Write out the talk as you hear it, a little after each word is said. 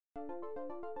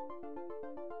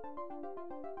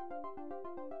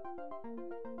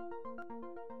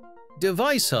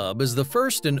DeviceHub is the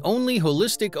first and only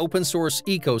holistic open-source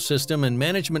ecosystem and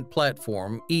management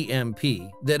platform (EMP)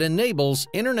 that enables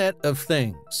Internet of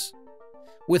Things.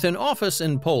 With an office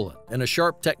in Poland and a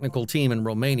sharp technical team in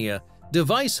Romania,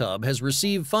 DeviceHub has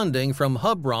received funding from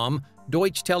Hubrom,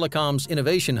 Deutsche Telekom's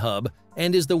Innovation Hub,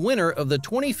 and is the winner of the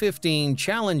 2015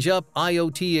 Challenge Up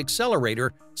IoT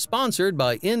Accelerator sponsored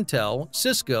by Intel,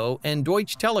 Cisco, and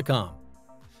Deutsche Telekom.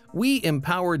 We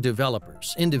empower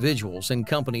developers, individuals, and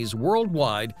companies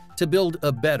worldwide to build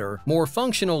a better, more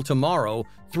functional tomorrow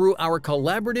through our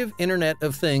collaborative Internet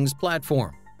of Things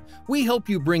platform. We help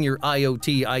you bring your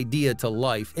IoT idea to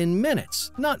life in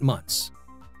minutes, not months.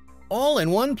 All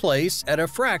in one place at a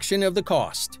fraction of the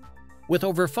cost. With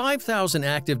over 5,000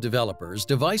 active developers,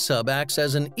 DeviceHub acts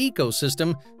as an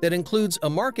ecosystem that includes a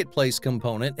marketplace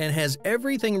component and has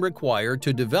everything required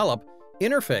to develop,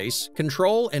 interface,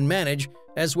 control, and manage,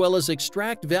 as well as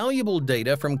extract valuable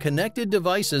data from connected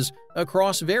devices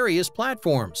across various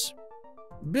platforms.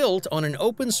 Built on an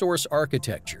open-source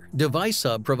architecture,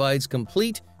 DeviceHub provides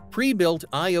complete, pre-built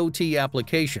IoT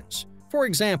applications. For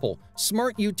example,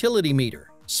 smart utility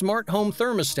meter, smart home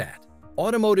thermostat,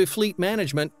 automotive fleet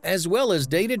management, as well as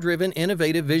data-driven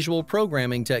innovative visual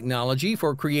programming technology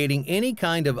for creating any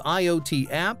kind of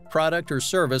IoT app, product, or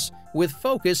service with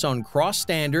focus on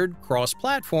cross-standard,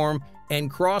 cross-platform, and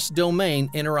cross-domain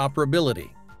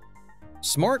interoperability.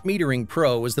 Smart Metering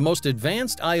Pro is the most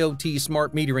advanced IoT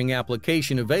smart metering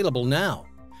application available now.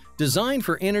 Designed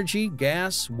for energy,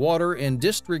 gas, water, and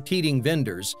district heating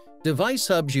vendors,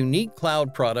 DeviceHub's unique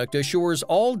cloud product assures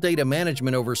all data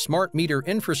management over smart meter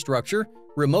infrastructure,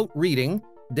 remote reading,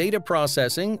 data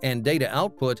processing, and data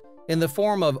output in the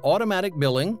form of automatic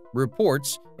billing,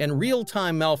 reports, and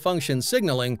real-time malfunction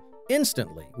signaling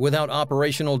instantly without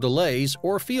operational delays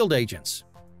or field agents.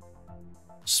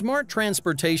 Smart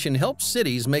Transportation helps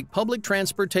cities make public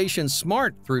transportation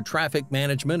smart through traffic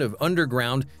management of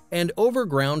underground and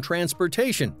overground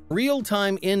transportation,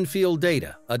 real-time in-field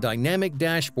data, a dynamic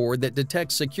dashboard that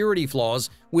detects security flaws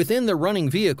within the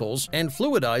running vehicles and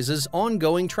fluidizes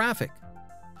ongoing traffic.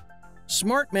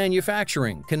 Smart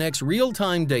Manufacturing connects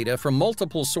real-time data from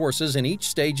multiple sources in each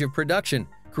stage of production,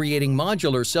 creating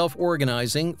modular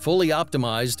self-organizing, fully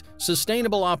optimized,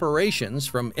 sustainable operations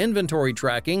from inventory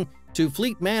tracking to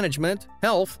fleet management,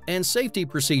 health, and safety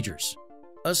procedures.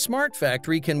 A smart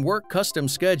factory can work custom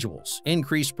schedules,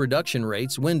 increase production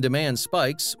rates when demand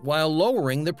spikes, while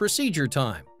lowering the procedure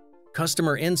time.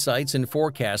 Customer insights and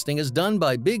forecasting is done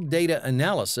by big data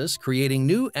analysis, creating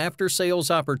new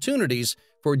after-sales opportunities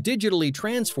for digitally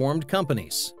transformed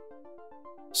companies.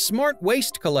 Smart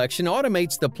Waste Collection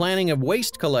automates the planning of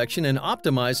waste collection and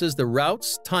optimizes the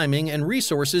routes, timing, and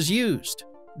resources used.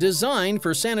 Designed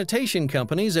for sanitation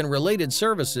companies and related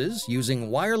services, using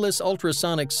wireless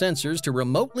ultrasonic sensors to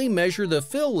remotely measure the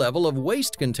fill level of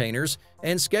waste containers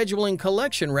and scheduling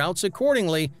collection routes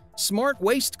accordingly, Smart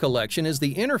Waste Collection is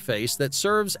the interface that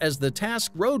serves as the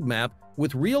task roadmap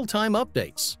with real-time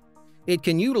updates. It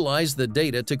can utilize the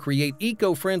data to create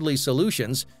eco-friendly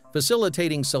solutions,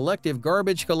 facilitating selective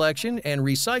garbage collection and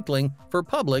recycling for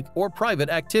public or private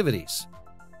activities.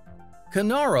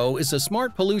 Canaro is a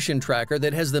smart pollution tracker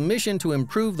that has the mission to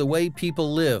improve the way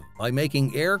people live by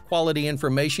making air quality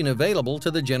information available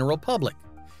to the general public.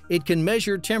 It can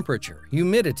measure temperature,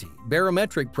 humidity,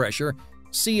 barometric pressure,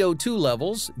 CO2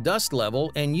 levels, dust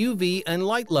level, and UV and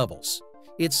light levels.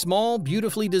 It's small,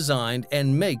 beautifully designed,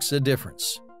 and makes a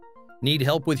difference. Need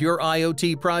help with your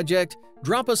IoT project?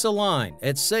 Drop us a line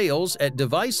at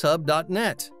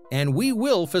sales@devicehub.net, and we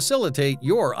will facilitate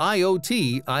your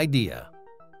IoT idea.